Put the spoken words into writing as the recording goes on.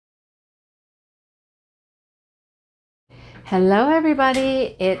Hello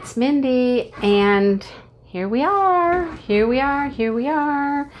everybody, it's Mindy, and here we are.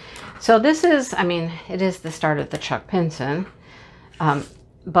 So this is, it is the start of the Chuck Pinson,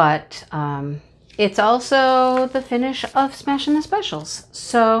 but it's also the finish of Smashing the Specials.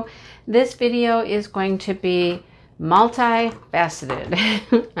 So this video is going to be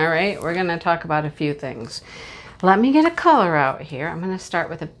multifaceted. All right, we're going to talk about a few things. Let me get a color out here. I'm going to start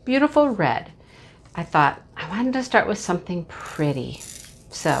with a beautiful red. I thought I wanted to start with something pretty.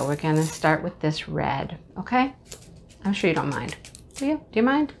 So we're going to start with this red, okay? I'm sure you don't mind. Do you? Do you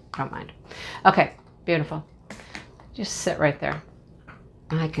mind? Don't mind. Okay, beautiful. Just sit right there.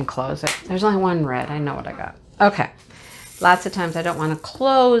 I can close it. There's only one red. I know what I got. Okay. Lots of times I don't want to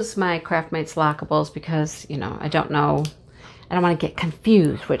close my Craftmates lockables because, you know, I don't know. I don't want to get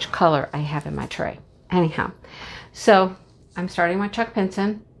confused which color I have in my tray. Anyhow, so I'm starting with Chuck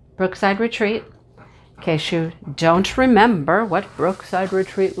Pinson, Brookside Retreat. In case you don't remember what Brookside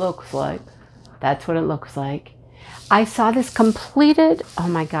Retreat looks like, that's what it looks like. I saw this completed, oh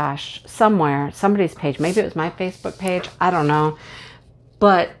my gosh, somewhere, somebody's page, maybe it was my Facebook page, I don't know,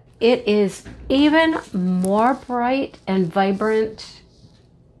 but it is even more bright and vibrant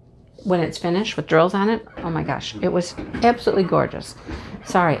when it's finished with drills on it. Oh my gosh, it was absolutely gorgeous.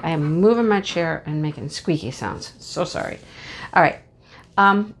 Sorry, I am moving my chair and making squeaky sounds, so sorry. All right.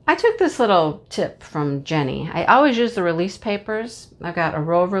 I took this little tip from Jenny. I always use the release papers. I've got a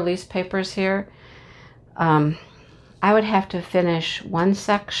row of release papers here. I would have to finish one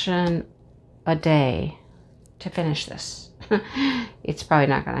section a day to finish this. It's probably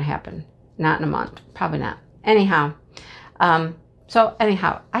not going to happen. Not in a month. Probably not. Anyhow, I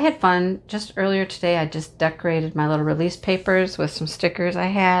had fun. Just earlier today, I just decorated my little release papers with some stickers I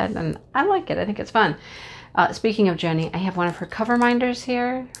had, and I like it. I think it's fun. Speaking of Jenny, I have one of her cover minders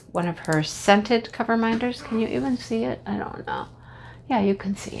here, one of her scented cover minders. Can you even see it? I don't know. Yeah, you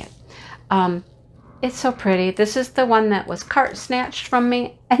can see it. It's so pretty. This is the one that was cart snatched from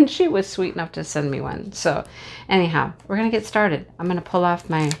me, and she was sweet enough to send me one. So anyhow, we're going to get started. I'm going to pull off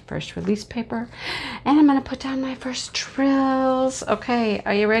my first release paper, and I'm going to put down my first drills. Okay,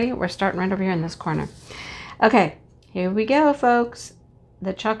 are you ready? We're starting right over here in this corner. Okay, here we go, folks.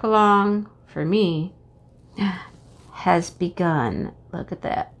 The Chuck Along, for me, has begun. Look at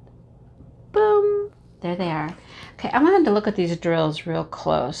that. Boom. There they are. Okay, I wanted to look at these drills real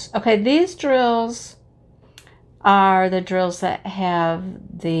close. Okay, these drills are the drills that have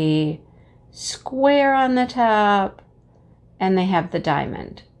the square on the top and they have the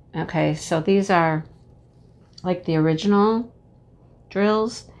diamond. Okay, so these are like the original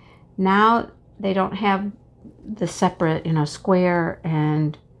drills. Now they don't have the separate, you know, square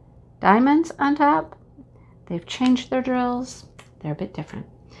and diamonds on top. They've changed their drills. They're a bit different.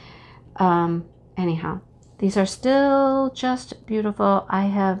 Anyhow, these are still just beautiful. I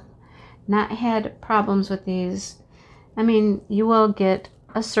have not had problems with these. I mean, you will get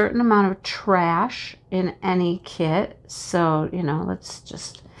a certain amount of trash in any kit. So, you know, let's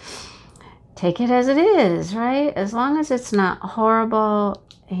just take it as it is, right? As long as it's not horrible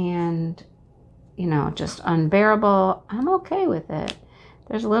and, you know, just unbearable, I'm okay with it.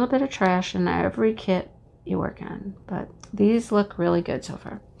 There's a little bit of trash in every kit you work on, but these look really good so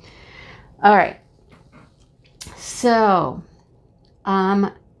far. All right, so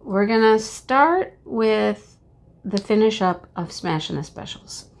we're gonna start with the finish up of Smashing the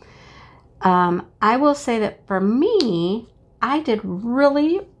Specials. I will say that for me, I'm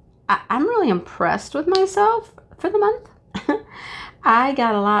really impressed with myself for the month. I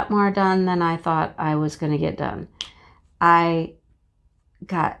got a lot more done than I thought I was going to get done. I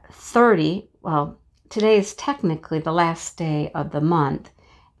got 30, well, today is technically the last day of the month,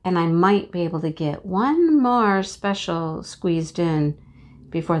 and I might be able to get one more special squeezed in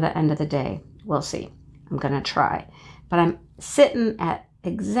before the end of the day. We'll see. I'm going to try. But I'm sitting at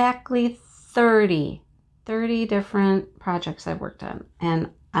exactly 30 different projects I've worked on.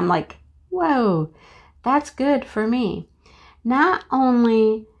 And I'm like, whoa, that's good for me. Not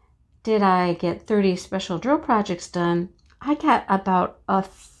only did I get 30 special drill projects done, I got about a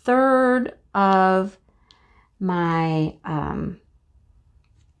third of my,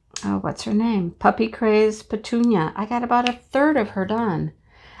 what's her name? Puppy Craze Petunia. I got about a third of her done.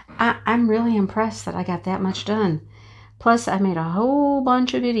 I'm really impressed that I got that much done. Plus, I made a whole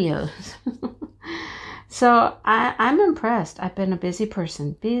bunch of videos. So I'm impressed. I've been a busy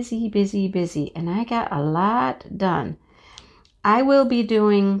person. Busy. And I got a lot done. I will be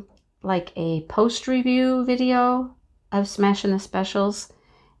doing like a post-review video of Smashing the Specials.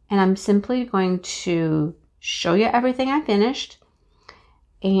 And I'm simply going to show you everything I finished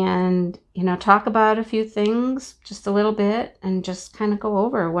and, you know, talk about a few things just a little bit and just kind of go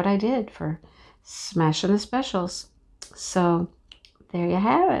over what I did for Smashing the Specials. So there you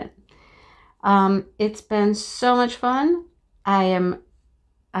have it. It's been so much fun.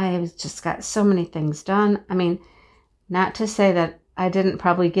 I've just got so many things done. I mean, not to say that I didn't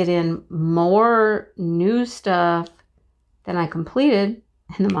probably get in more new stuff than I completed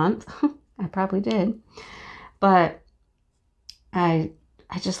in the month. I probably did. But I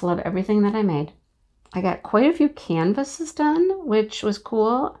just love everything that I made. I got quite a few canvases done, which was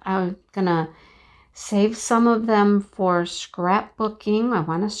cool. I'm gonna save some of them for scrapbooking. I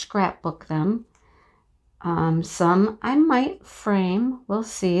want to scrapbook them. Some I might frame. We'll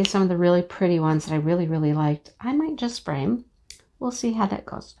see. Some of the really pretty ones that I really, really liked, I might just frame. We'll see how that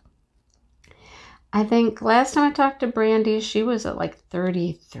goes. I think last time I talked to Brandy, she was at like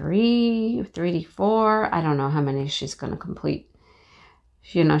 33, 34. I don't know how many she's going to complete.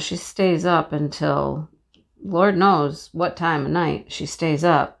 You know, she stays up until Lord knows what time of night she stays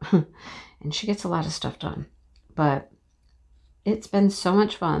up. And she gets a lot of stuff done. But it's been so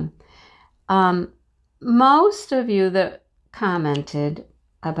much fun. Most of you that commented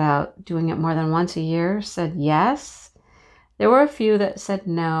about doing it more than once a year said yes. There were a few that said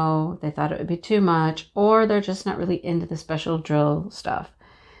no, they thought it would be too much, or they're just not really into the special drill stuff.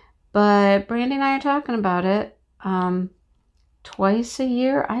 But Brandy and I are talking about it. Twice a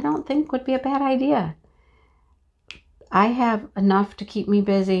year, I don't think would be a bad idea. I have enough to keep me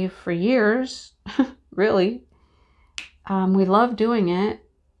busy for years, really. We love doing it.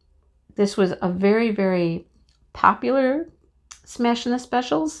 This was a very, very popular Smashing the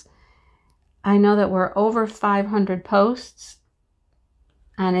Specials. I know that we're over 500 posts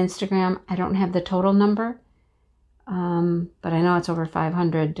on Instagram. I don't have the total number, but I know it's over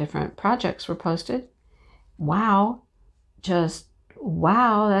 500 different projects were posted. Wow. Just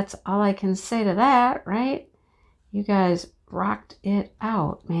wow. That's all I can say to that, right? You guys rocked it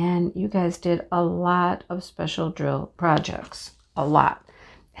out, man. You guys did a lot of special drill projects. A lot.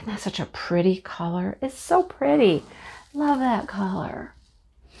 And that's such a pretty color. It's so pretty. Love that color.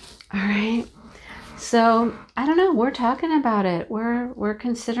 All right. So, I don't know. We're talking about it. We're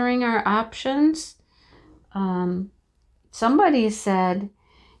considering our options. Somebody said,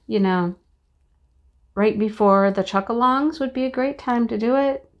 you know, right before the chuck-alongs would be a great time to do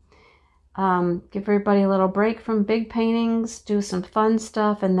it. Give everybody a little break from big paintings, do some fun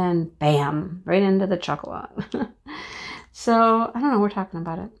stuff, and then bam, right into the chuck-along. So, I don't know, we're talking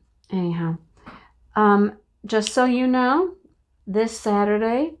about it. Anyhow, just so you know, this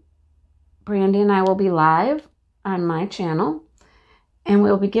Saturday, Brandy and I will be live on my channel, and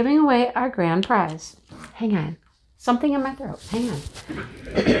we'll be giving away our grand prize. Hang on. Something in my throat. Hang on.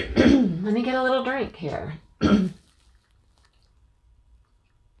 Let me get a little drink here.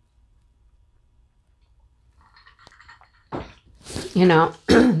 You know,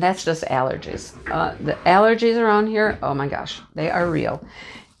 that's just allergies. The allergies around here, oh my gosh, they are real.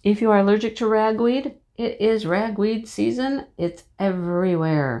 If you are allergic to ragweed, it is ragweed season. It's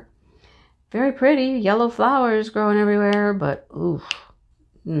everywhere. Very pretty, yellow flowers growing everywhere, but oof,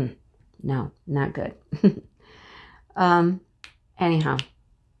 no, not good. Anyhow,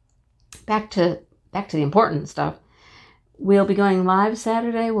 back to the important stuff. We'll be going live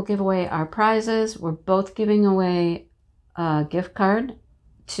Saturday. We'll give away our prizes. We're both giving away a gift card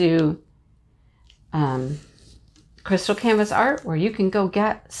to Crystal Canvas Art, where you can go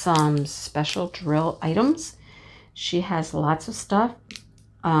get some special drill items. She has lots of stuff.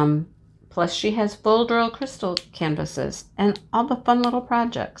 Plus she has full drill crystal canvases and all the fun little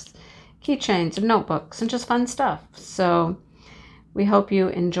projects, keychains and notebooks and just fun stuff. So we hope you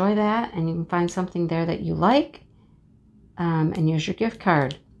enjoy that, and you can find something there that you like, and use your gift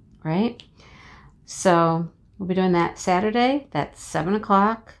card, right? So we'll be doing that Saturday. That's 7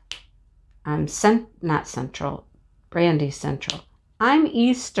 o'clock. I'm not Central, Brandy Central. I'm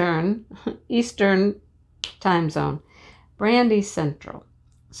Eastern, Eastern time zone. Brandy Central.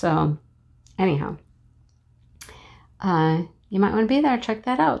 So anyhow, you might want to be there. Check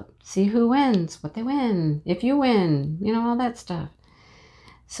that out. See who wins, what they win, if you win, you know, all that stuff.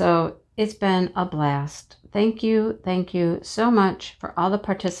 So it's been a blast. Thank you so much for all the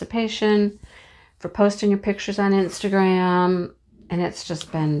participation, for posting your pictures on Instagram. And it's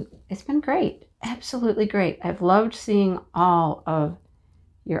been great. Absolutely great. I've loved seeing all of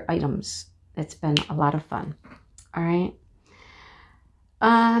your items. It's been a lot of fun. All right.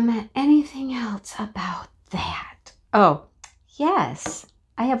 Anything else about that? Oh, yes.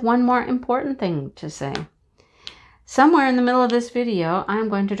 I have one more important thing to say. Somewhere in the middle of this video, I'm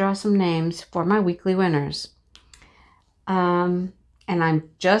going to draw some names for my weekly winners. And And I'm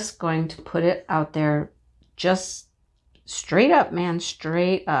just going to put it out there, just straight up, man,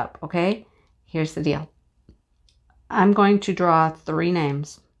 straight up, okay? Here's the deal. I'm going to draw 3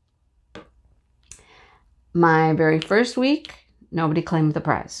 names. My very first week, nobody claimed the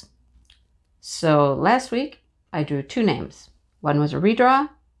prize. So last week, I drew 2 names. One was a redraw,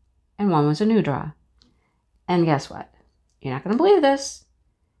 and one was a new draw. And guess what? You're not going to believe this.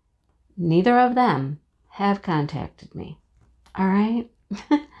 Neither of them have contacted me. All right?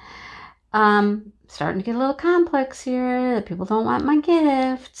 Starting to get a little complex here. People don't want my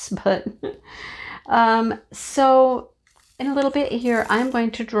gifts, but so in a little bit here, I'm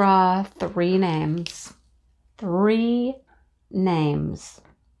going to draw 3 names. 3 names.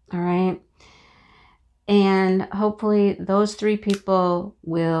 All right? And hopefully those 3 people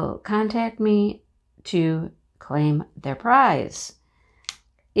will contact me to claim their prize.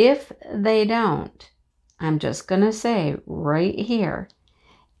 If they don't, I'm just going to say right here,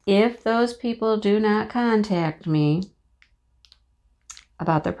 if those people do not contact me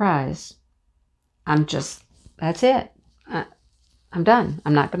about their prize, that's it. I'm done.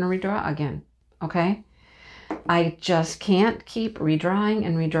 I'm not going to redraw again. Okay? I just can't keep redrawing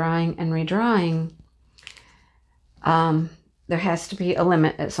and redrawing and redrawing. There has to be a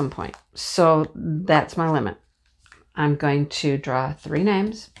limit at some point. So that's my limit. I'm going to draw 3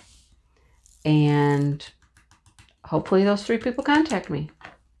 names, and hopefully those 3 people contact me.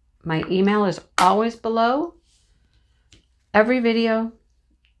 My email is always below every video.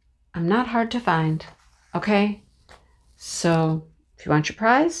 I'm not hard to find, okay? So if you want your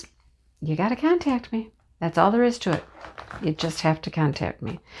prize, you got to contact me. That's all there is to it. You just have to contact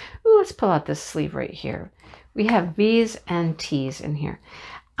me. Ooh, let's pull out this sleeve right here. We have V's and T's in here.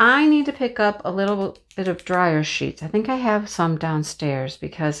 I need to pick up a little bit of dryer sheets. I think I have some downstairs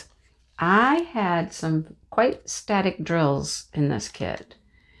because I had some quite static drills in this kit.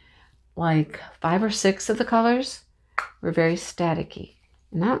 Like 5 or 6 of the colors were very staticky.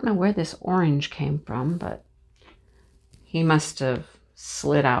 And I don't know where this orange came from, but he must have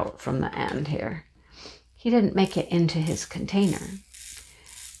slid out from the end here. He didn't make it into his container.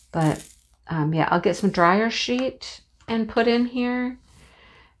 But yeah, I'll get some dryer sheet and put in here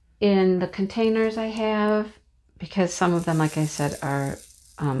in the containers I have, because some of them, like I said, are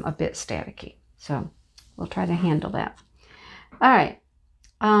a bit staticky. So we'll try to handle that. All right.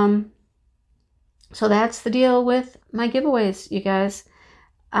 So that's the deal with my giveaways, you guys.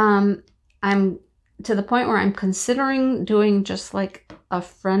 I'm to the point where I'm considering doing just like a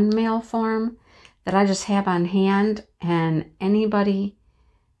friend mail form that I just have on hand, and anybody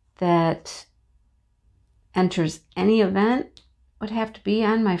that enters any event would have to be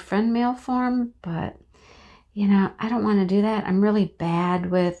on my friend mail form. But you know, I don't want to do that. I'm really bad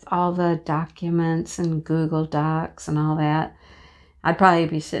with all the documents and Google Docs and all that. I'd probably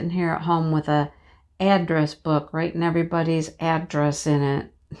be sitting here at home with a address book, writing everybody's address in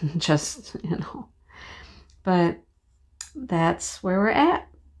it. Just, you know. But that's where we're at,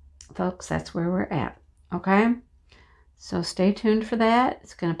 folks. That's where we're at. Okay? So stay tuned for that.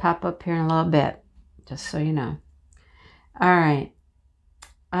 It's going to pop up here in a little bit, just so you know. All right.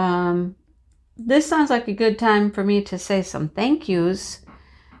 This sounds like a good time for me to say some thank yous.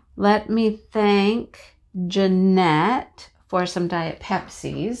 Let me thank Jeanette for some Diet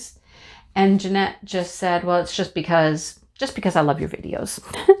Pepsis. And Jeanette just said, well, it's just because I love your videos.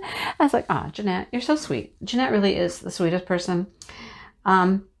 I was like, oh, Jeanette, you're so sweet. Jeanette really is the sweetest person.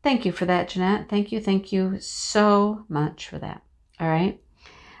 Thank you for that, Jeanette. Thank you so much for that. All right.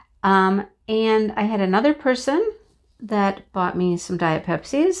 And I had another person that bought me some Diet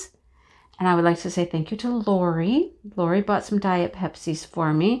Pepsis. And I would like to say thank you to Lori. Lori bought some Diet Pepsis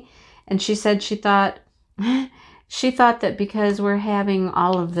for me. And she said she thought that because we're having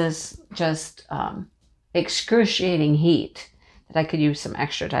all of this just excruciating heat, that I could use some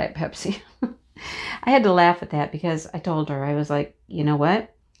extra Diet Pepsi. I had to laugh at that because I told her, I was like, you know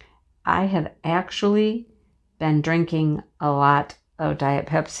what? I have actually been drinking a lot of Diet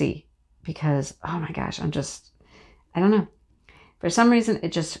Pepsi because, oh my gosh, I don't know. For some reason,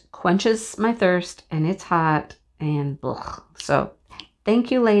 it just quenches my thirst, and it's hot, and blah. So thank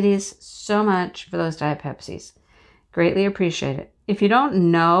you, ladies, so much for those Diet Pepsis. Greatly appreciate it. If you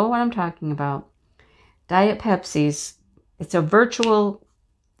don't know what I'm talking about, Diet Pepsis, it's a virtual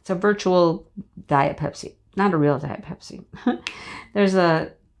Diet Pepsi, not a real Diet Pepsi. There's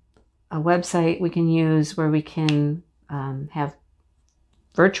a website we can use where we can have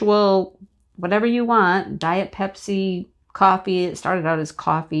virtual, whatever you want, Diet Pepsi coffee. It started out as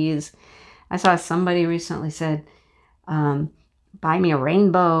coffees. I saw somebody recently said, buy me a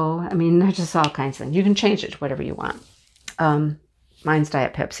rainbow. I mean, there's just all kinds of things. You can change it to whatever you want. Mine's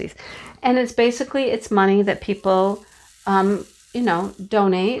Diet Pepsis. And it's basically, it's money that people, you know,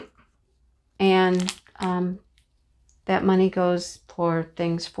 donate. And that money goes for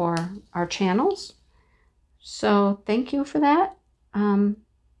things for our channels. So thank you for that.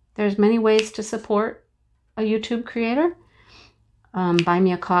 There's many ways to support a YouTube creator. Buy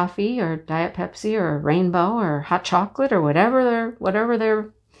me a coffee or Diet Pepsi or a rainbow or hot chocolate or whatever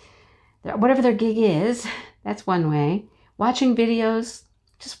their gig is. That's one way. Watching videos,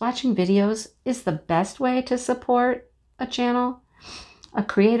 just watching videos is the best way to support a channel, a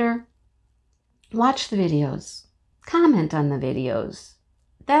creator. Watch the videos, comment on the videos.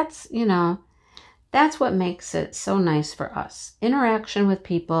 That's, you know, that's what makes it so nice for us. Interaction with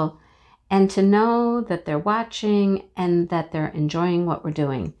people and to know that they're watching and that they're enjoying what we're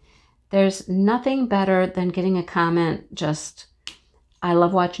doing. There's nothing better than getting a comment just, I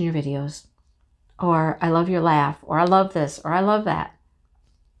love watching your videos, or I love your laugh, or I love this, or I love that.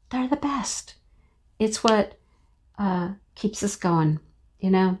 They're the best. It's what keeps us going, you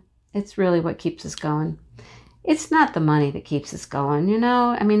know? It's really what keeps us going. It's not the money that keeps us going, you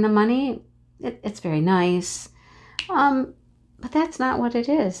know? I mean, the money, it's very nice, but that's not what it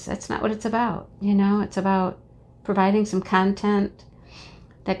is. That's not what it's about, you know? It's about providing some content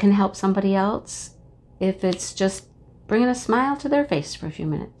that can help somebody else if it's just bringing a smile to their face for a few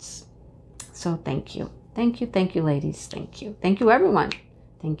minutes. So thank you. Thank you, thank you, ladies. Thank you. Thank you, everyone.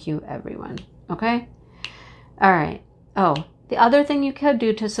 Thank you, everyone. Okay? All right. Oh, the other thing you could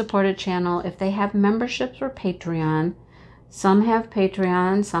do to support a channel, if they have memberships or Patreon, some have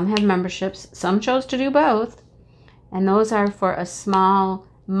Patreon, some have memberships, some chose to do both, and those are for a small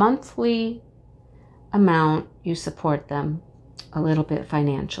monthly amount. You support them a little bit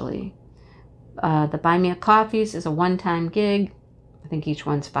financially. The Buy Me a Coffees is a one-time gig. I think each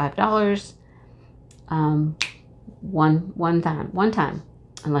one's $5. One time,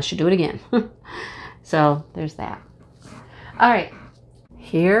 unless you do it again. So there's that. All right,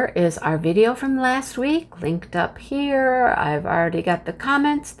 here is our video from last week, linked up here. I've already got the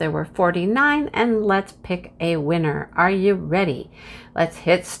comments. There were 49, and let's pick a winner. Are you ready? Let's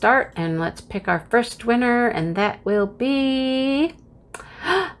hit start, and let's pick our first winner, and that will be...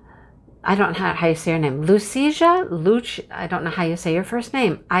 I don't know how you say your name. Lucia? I don't know how you say your first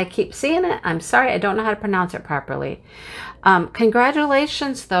name. I keep seeing it. I'm sorry. I don't know how to pronounce it properly.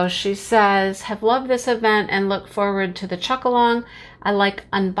 Congratulations, though. She says, have loved this event and look forward to the Chuck-along. I like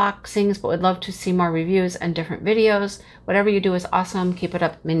unboxings, but would love to see more reviews and different videos. Whatever you do is awesome. Keep it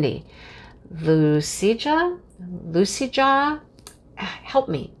up, Mindy. Lucija? Help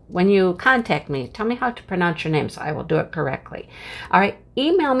me. When you contact me, tell me how to pronounce your name so I will do it correctly. All right,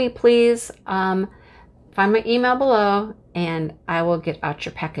 email me, please. Find my email below, and I will get out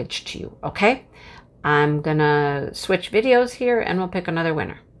your package to you, okay? I'm going to switch videos here, and we'll pick another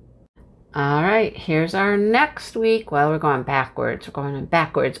winner. All right, here's our next week. Well, we're going backwards. We're going in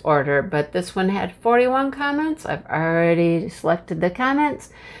backwards order, but this one had 41 comments. I've already selected the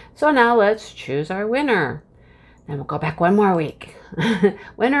comments. So now let's choose our winner. And we'll go back one more week.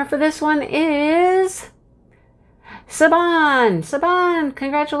 Winner for this one is Saban. Saban,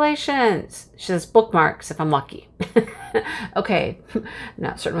 congratulations. She says bookmarks if I'm lucky. Okay,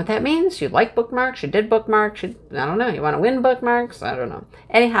 not certain what that means. You like bookmarks, you did bookmarks, I don't know, you want to win bookmarks? I don't know.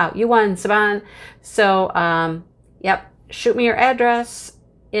 Anyhow, you won, Saban. So, yep, shoot me your address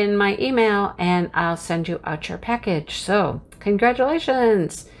in my email and I'll send you out your package. So,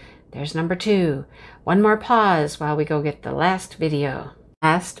 congratulations. There's number 2. One more pause while we go get the last video.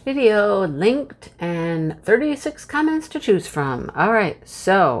 Last video linked and 36 comments to choose from. All right,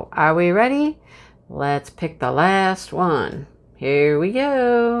 so are we ready? Let's pick the last one. Here we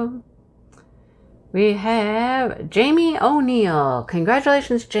go. We have Jamie O'Neill.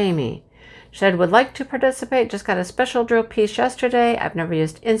 Congratulations, Jamie. She said, would like to participate. Just got a special drill piece yesterday. I've never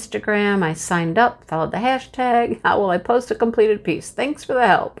used Instagram. I signed up, followed the hashtag. How will I post a completed piece? Thanks for the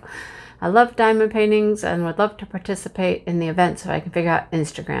help. I love diamond paintings and would love to participate in the event so I can figure out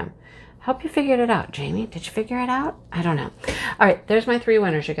Instagram. Hope you figured it out, Jamie. Did you figure it out? I don't know. All right, there's my 3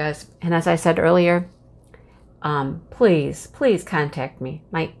 winners, you guys. And as I said earlier, please contact me.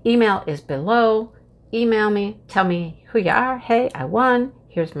 My email is below. Email me. Tell me who you are. Hey, I won.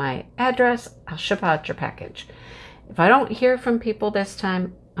 Here's my address. I'll ship out your package. If I don't hear from people this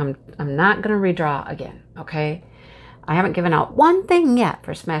time, I'm not going to redraw again, okay? I haven't given out one thing yet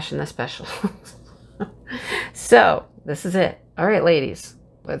for Smashing the Specials. So, this is it. All right, ladies,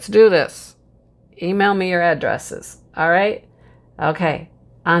 let's do this. Email me your addresses, all right? Okay,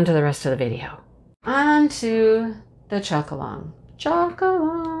 on to the rest of the video. On to the Chuck-along.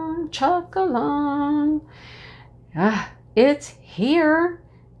 Chuck-along, Chuck-along. It's here.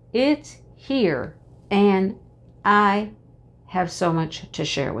 It's here. And I have so much to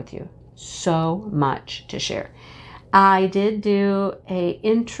share with you. So much to share. I did do a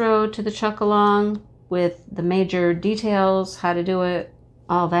intro to the Chuck Along with the major details, how to do it,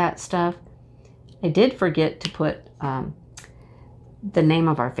 all that stuff. I did forget to put the name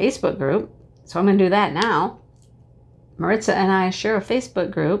of our Facebook group, so I'm going to do that now. Maritza and I share a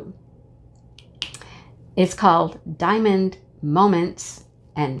Facebook group. It's called Diamond Moments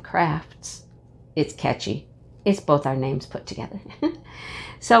and Krafts. It's catchy. It's both our names put together.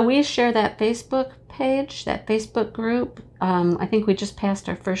 So we share that Facebook page, that Facebook group. I think we just passed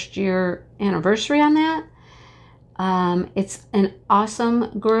our first year anniversary on that. It's an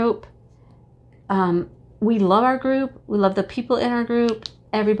awesome group. We love our group. We love the people in our group.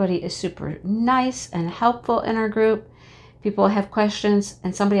 Everybody is super nice and helpful in our group. People have questions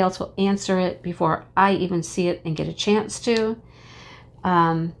and somebody else will answer it before I even see it and get a chance to.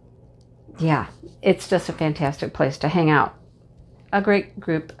 Yeah, it's just a fantastic place to hang out. A great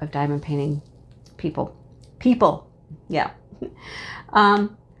group of diamond painting people. Yeah.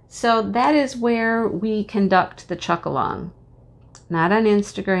 So that is where we conduct the Chuck Along. Not on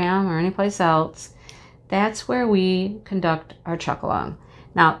Instagram or anyplace else. That's where we conduct our Chuck Along.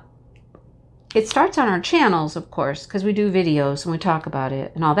 Now, it starts on our channels, of course, because we do videos and we talk about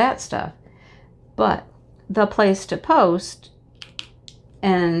it and all that stuff. But the place to post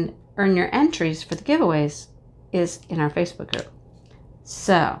and earn your entries for the giveaways is in our Facebook group.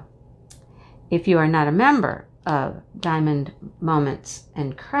 So, if you are not a member of Diamond Moments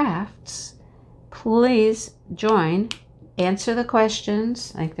and Krafts, please join, answer the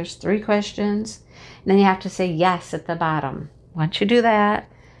questions. I think there's 3 questions. And then you have to say yes at the bottom. Once you do that,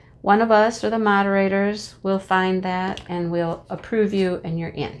 one of us or the moderators will find that and will approve you and you're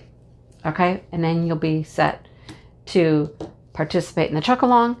in. Okay? And then you'll be set to participate in the Chuck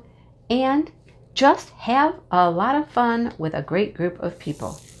Along and just have a lot of fun with a great group of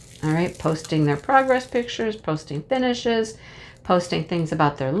people. All right? Posting their progress pictures, posting finishes, posting things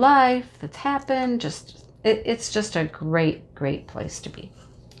about their life that's happened. It's just a great, great place to be.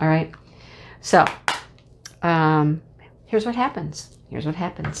 All right? So, here's what happens. Here's what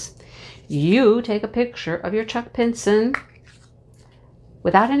happens. You take a picture of your Chuck Pinson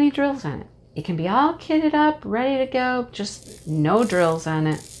without any drills on it. It can be all kitted up, ready to go, just no drills on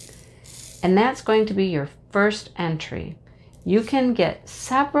it. And that's going to be your first entry. You can get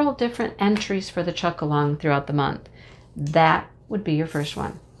several different entries for the Chuck Along throughout the month. That would be your first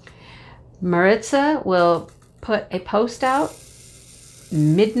one. Maritza will put a post out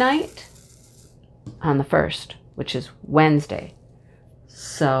midnight on the 1st, which is Wednesday.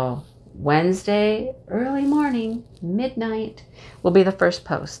 So Wednesday, early morning, midnight, will be the first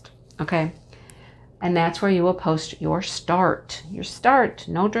post, okay? And that's where you will post your start. Your start,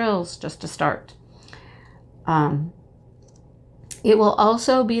 no drills, just a start. It will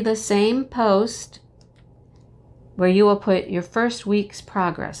also be the same post where you will put your first week's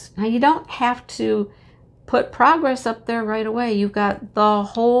progress. Now, you don't have to put progress up there right away. You've got the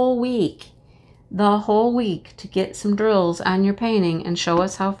whole week to get some drills on your painting and show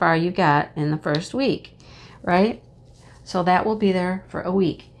us how far you got in the first week, right? So that will be there for a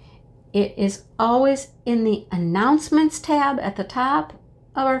week. It is always in the announcements tab at the top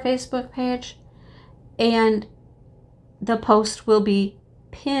of our Facebook page, and the post will be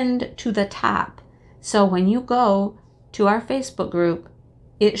pinned to the top. So when you go to our Facebook group,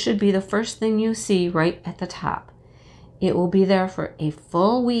 it should be the first thing you see right at the top. It will be there for a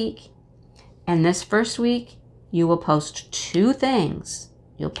full week. And this first week, you will post 2 things.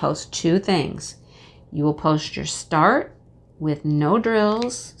 You'll post 2 things. You will post your start with no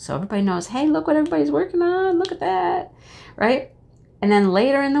drills, so everybody knows, hey, look what everybody's working on. Look at that, right? And then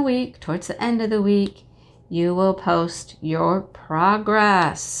later in the week, towards the end of the week, you will post your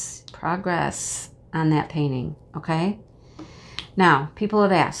progress on that painting, okay? Now, people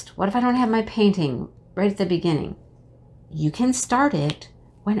have asked, what if I don't have my painting right at the beginning? You can start it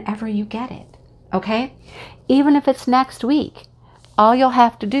whenever you get it, okay? Even if it's next week, all you'll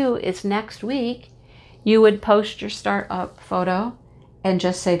have to do is next week, you would post your start up photo and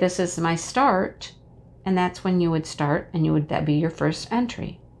just say, this is my start. And that's when you would start, and that'd be your first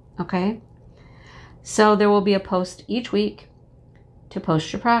entry, okay? So there will be a post each week to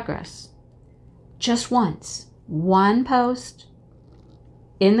post your progress. Just once, one post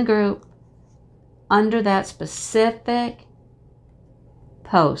in the group under that specific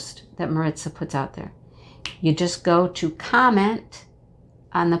post that Maritza puts out there. You just go to comment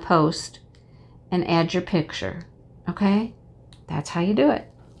on the post and add your picture, okay? That's how you do it.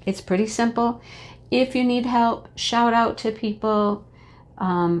 It's pretty simple. If you need help, shout out to people.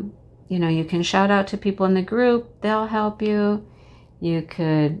 You know, you can shout out to people in the group. They'll help you. You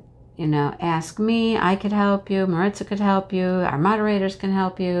could, you know, ask me. I could help you. Maritza could help you. Our moderators can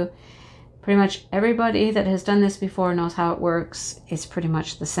help you. Pretty much everybody that has done this before knows how it works. It's pretty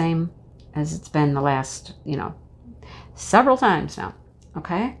much the same as it's been the last, you know, several times now.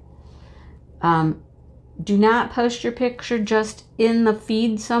 Okay? Do not post your picture just in the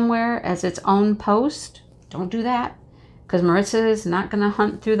feed somewhere as its own post. Don't do that, because Maritza is not going to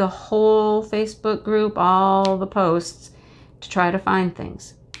hunt through the whole Facebook group, all the posts, to try to find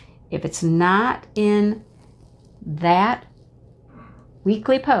things. If it's not in that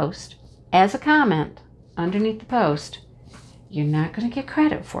weekly post as a comment underneath the post, you're not going to get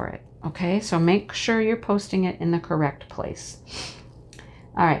credit for it. Okay, so make sure you're posting it in the correct place.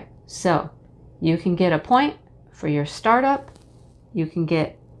 All right, so you can get a point for your startup. You can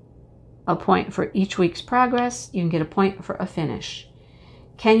get a point for each week's progress. You can get a point for a finish.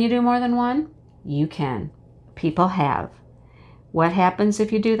 Can you do more than one? You can. People have. What happens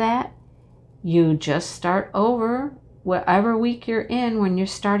if you do that? You just start over whatever week you're in when you're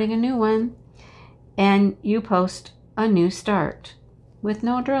starting a new one, and you post a new start with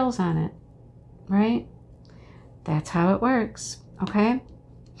no drills on it, right? That's how it works, okay?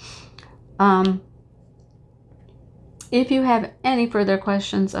 If you have any further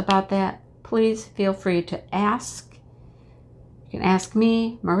questions about that, please feel free to ask. You can ask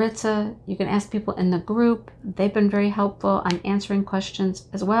me, Maritza. You can ask people in the group. They've been very helpful on answering questions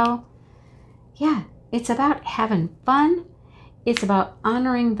as well. Yeah, it's about having fun. It's about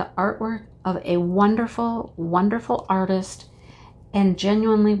honoring the artwork of a wonderful, wonderful artist, and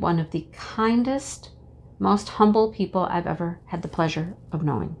genuinely one of the kindest, most humble people I've ever had the pleasure of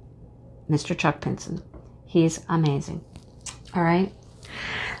knowing, Mr. Chuck Pinson. He's amazing. All right.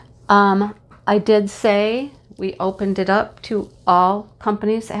 I did say we opened it up to all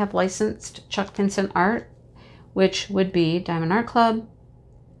companies that have licensed Chuck Pinson art, which would be Diamond Art Club,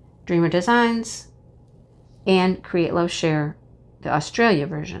 Dreamer Designs, and Create Love Share, the Australia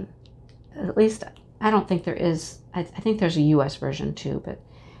version. At least I don't think there is. I think there's a US version too, but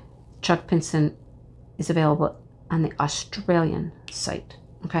Chuck Pinson is available on the Australian site.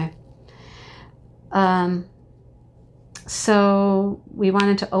 Okay. So we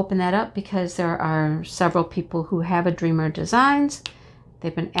wanted to open that up because there are several people who have a Dreamer Designs.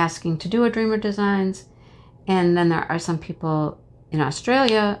 They've been asking to do a Dreamer Designs. And then there are some people in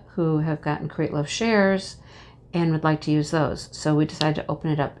Australia who have gotten Create Love Shares and would like to use those. So we decided to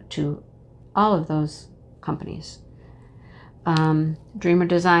open it up to all of those companies. Dreamer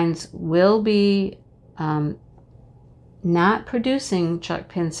Designs will be not producing Chuck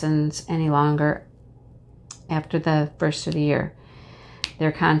Pinsons any longer after the first of the year.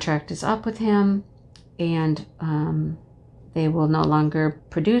 Their contract is up with him, and they will no longer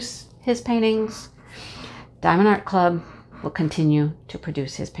produce his paintings. Diamond Art Club will continue to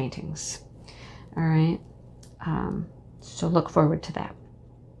produce his paintings. All right. So look forward to that.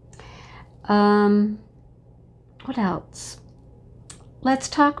 What else? Let's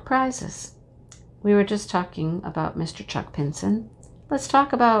talk prizes. We were just talking about Mr. Chuck Pinson. Let's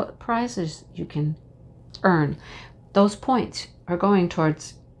talk about prizes you can earn. Those points are going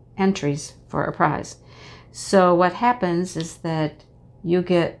towards entries for a prize. So what happens is that you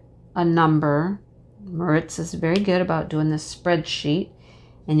get a number. Moritz is very good about doing this spreadsheet,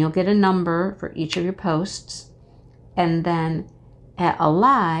 and you'll get a number for each of your posts. And then at a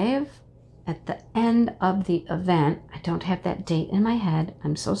live, at the end of the event, I don't have that date in my head,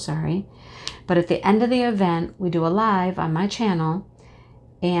 I'm so sorry, but at the end of the event, we do a live on my channel,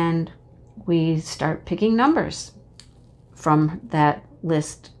 and we start picking numbers from that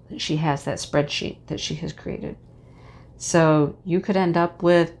list that she has, that spreadsheet that she has created. So you could end up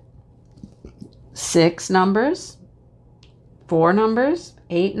with 6 numbers, 4 numbers,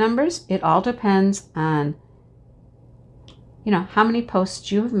 8 numbers. It all depends on, you know, how many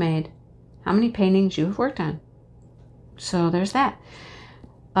posts you have made, how many paintings you have worked on. So there's that.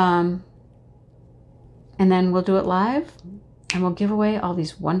 And then we'll do it live, and we'll give away all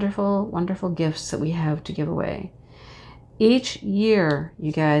these wonderful, wonderful gifts that we have to give away. Each year,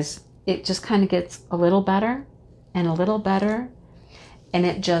 you guys, it just kind of gets a little better and a little better, and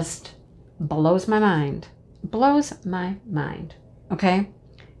it just blows my mind. Blows my mind. Okay?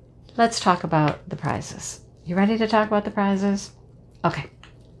 Let's talk about the prizes. You ready to talk about the prizes? Okay,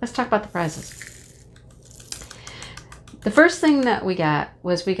 let's talk about the prizes. The first thing that we got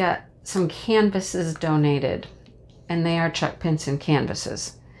was we got some canvases donated, and they are Chuck Pinson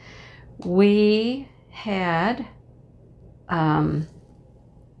canvases. We had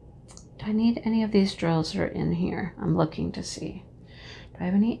Do I need any of these drills that are in here? I'm looking to see. Do I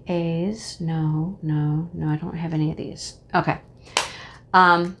have any A's? No, I don't have any of these. Okay.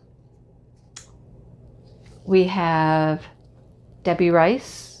 We have Debbie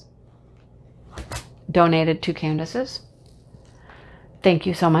Rice donated 2 canvases. Thank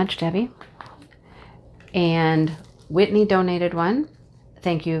you so much, Debbie. And Whitney donated 1.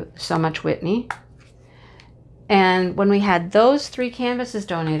 Thank you so much, Whitney. And when we had those 3 canvases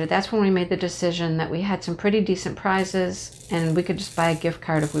donated, that's when we made the decision that we had some pretty decent prizes and we could just buy a gift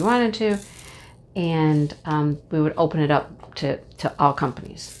card if we wanted to. And we would open it up to all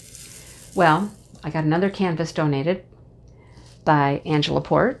companies. Well, I got another canvas donated by Angela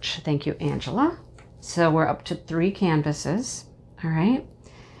Porch. Thank you, Angela. So we're up to 3 canvases. All right.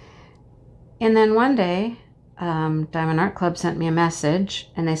 And then one day, Diamond Art Club sent me a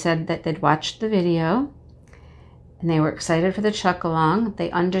message and they said that they'd watched the video and they were excited for the chuck along.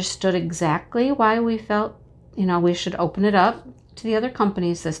 They understood exactly why we felt, you know, we should open it up to the other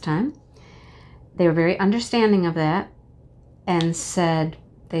companies this time. They were very understanding of that and said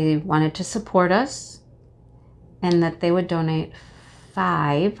they wanted to support us and that they would donate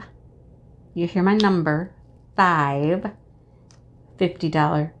 5, you hear my number, 5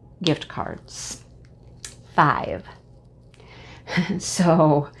 $50 gift cards. 5.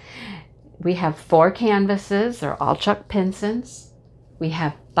 So we have 4 canvases. They're all Chuck Pinsons. We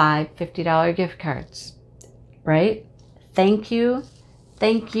have 5 $50 gift cards, right? Thank you.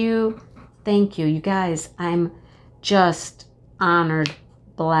 Thank you. Thank you. You guys, I'm just honored,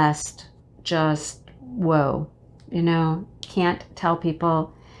 blessed, just whoa. You know, can't tell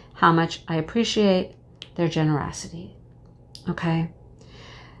people how much I appreciate their generosity. Okay.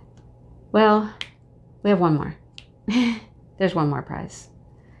 Well, we have one more. There's one more prize.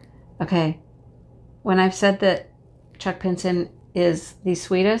 Okay. When I've said that Chuck Pinson is the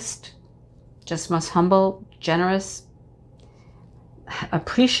sweetest, just most humble, generous,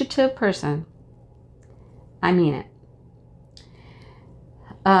 appreciative person, I mean it.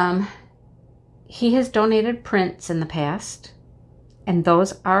 He has donated prints in the past, and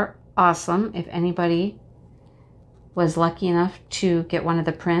those are awesome. If anybody was lucky enough to get one of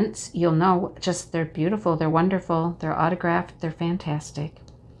the prints, you'll know just they're beautiful, they're wonderful, they're autographed, they're fantastic.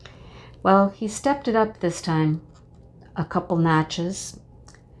 Well, he stepped it up this time a couple notches,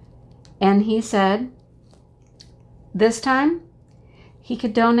 and he said this time he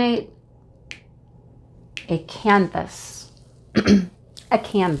could donate a canvas. A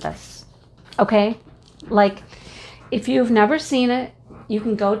canvas. Okay? Like, if you've never seen it, you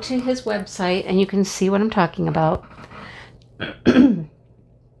can go to his website and you can see what I'm talking about.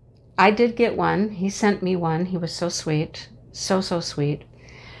 I did get one. He sent me one. He was so sweet. So sweet.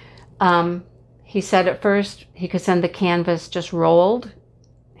 He said at first he could send the canvas just rolled.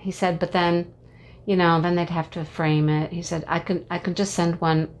 He said, but then, you know, then they'd have to frame it. He said, I could just send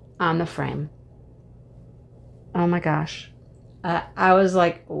one on the frame. Oh my gosh. I was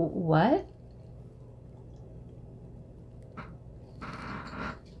like, what?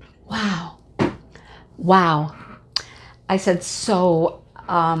 Wow. I said, so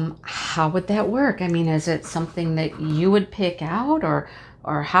how would that work? I mean, is it something that you would pick out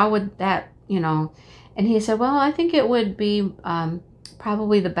or how would that, you know? And he said, well, I think it would be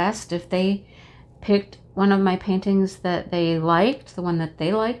probably the best if they picked one of my paintings that they liked, the one that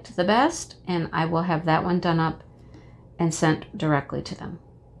they liked the best, and I will have that one done up and sent directly to them.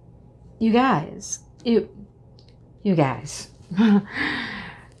 You guys, you guys.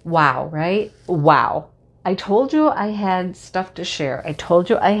 Wow, right? Wow. I told you I had stuff to share. I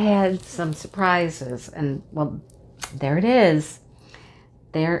told you I had some surprises, and well, there it is.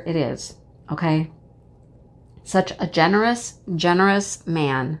 There it is. Okay. Such a generous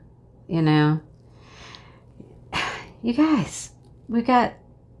man, you know. You guys, we got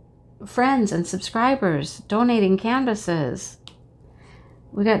friends and subscribers donating canvases.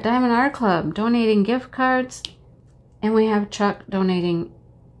 We got Diamond Art Club donating gift cards, and we have Chuck donating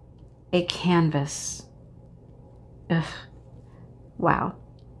a canvas. Ugh. Wow.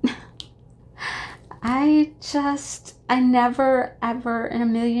 I never ever in a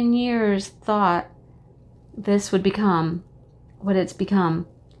million years thought this would become what it's become.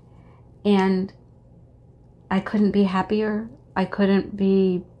 And I couldn't be happier. I couldn't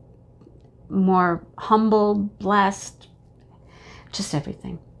be more humble, blessed, just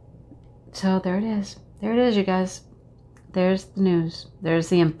everything. So there it is. There it is, you guys. There's the news. There's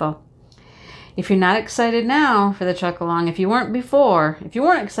the info. If you're not excited now for the Chuck Along, if you weren't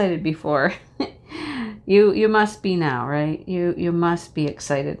excited before, you must be now, right? You must be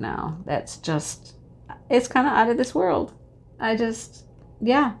excited now. That's just, it's kind of out of this world.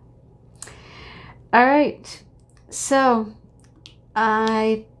 Yeah. All right, so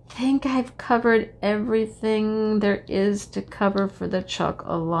I think I've covered everything there is to cover for the Chuck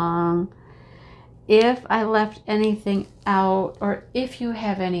Along. If I left anything out, or if you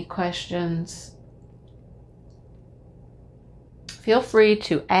have any questions, feel free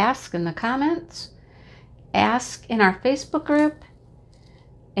to ask in the comments, ask in our Facebook group,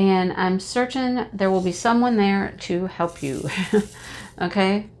 and I'm certain there will be someone there to help you.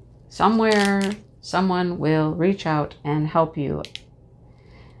 Okay? Somewhere, someone will reach out and help you.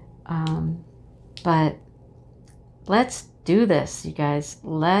 But let's do this, you guys.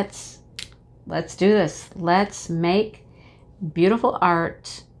 Let's do this. Let's make beautiful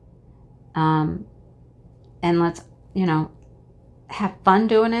art. And let's, you know, have fun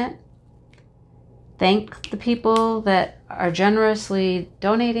doing it. Thank the people that are generously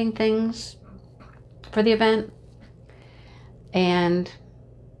donating things for the event. And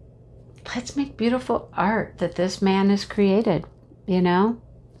let's make beautiful art that this man has created, you know?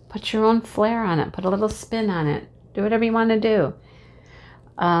 Put your own flair on it. Put a little spin on it. Do whatever you want to do.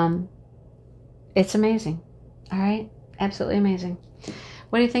 It's amazing. All right? Absolutely amazing.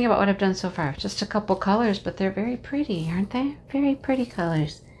 What do you think about what I've done so far? Just a couple colors, but they're very pretty, aren't they? Very pretty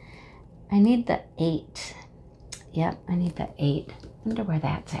colors. I need the 8. Yep, I need the 8. Wonder where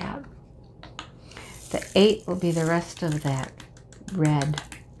that's at. The 8 will be the rest of that red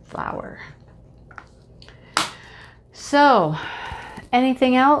flower. So,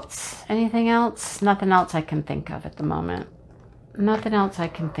 anything else? Anything else? Nothing else I can think of at the moment. Nothing else I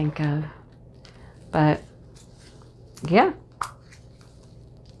can think of. But, yeah.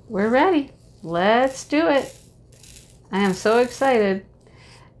 We're ready. Let's do it. I am so excited.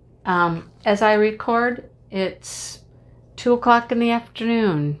 As I record, it's 2 o'clock in the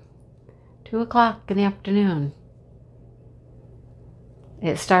afternoon. 2 o'clock in the afternoon.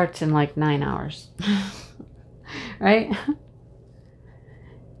 It starts in like 9 hours. Right?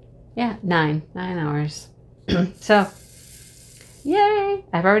 Yeah, 9 hours. So, yay!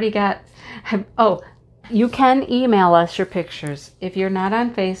 I've already got, oh, you can email us your pictures. If you're not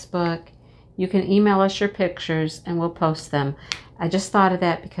on Facebook, you can email us your pictures and we'll post them. I just thought of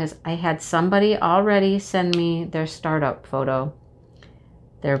that because I had somebody already send me their startup photo.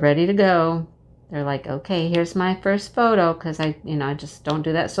 They're ready to go. They're like, okay, here's my first photo, because I just don't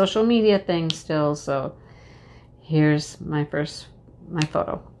do that social media thing still. So here's my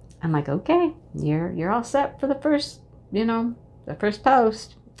photo. I'm like, okay, you're all set for the first, the first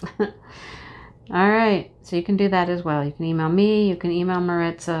post. All right, so you can do that as well. You can email me, you can email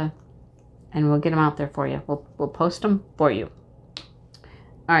Maritza, and we'll get them out there for you. We'll post them for you.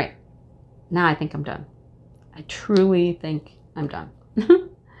 All right, now I think I'm done. I truly think I'm done.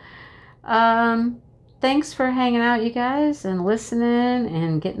 Thanks for hanging out, you guys, and listening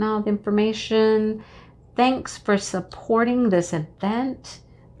and getting all the information. Thanks for supporting this event.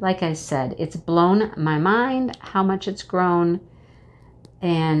 Like I said, it's blown my mind how much it's grown.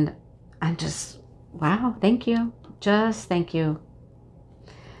 And I'm just, wow, thank you. Just thank you.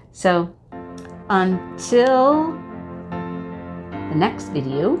 So until the next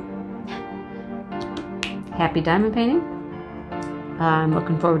video, happy diamond painting. I'm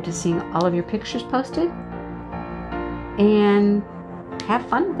looking forward to seeing all of your pictures posted. And have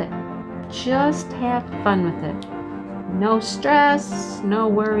fun with it. Just have fun with it. No stress, no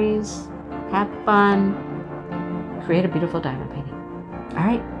worries. Have fun. Create a beautiful diamond painting. All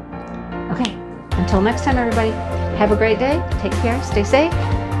right. Okay. Until next time, everybody, have a great day. Take care. Stay safe.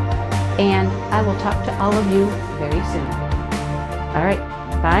 And I will talk to all of you very soon. All right.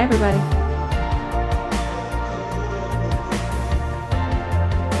 Bye, everybody.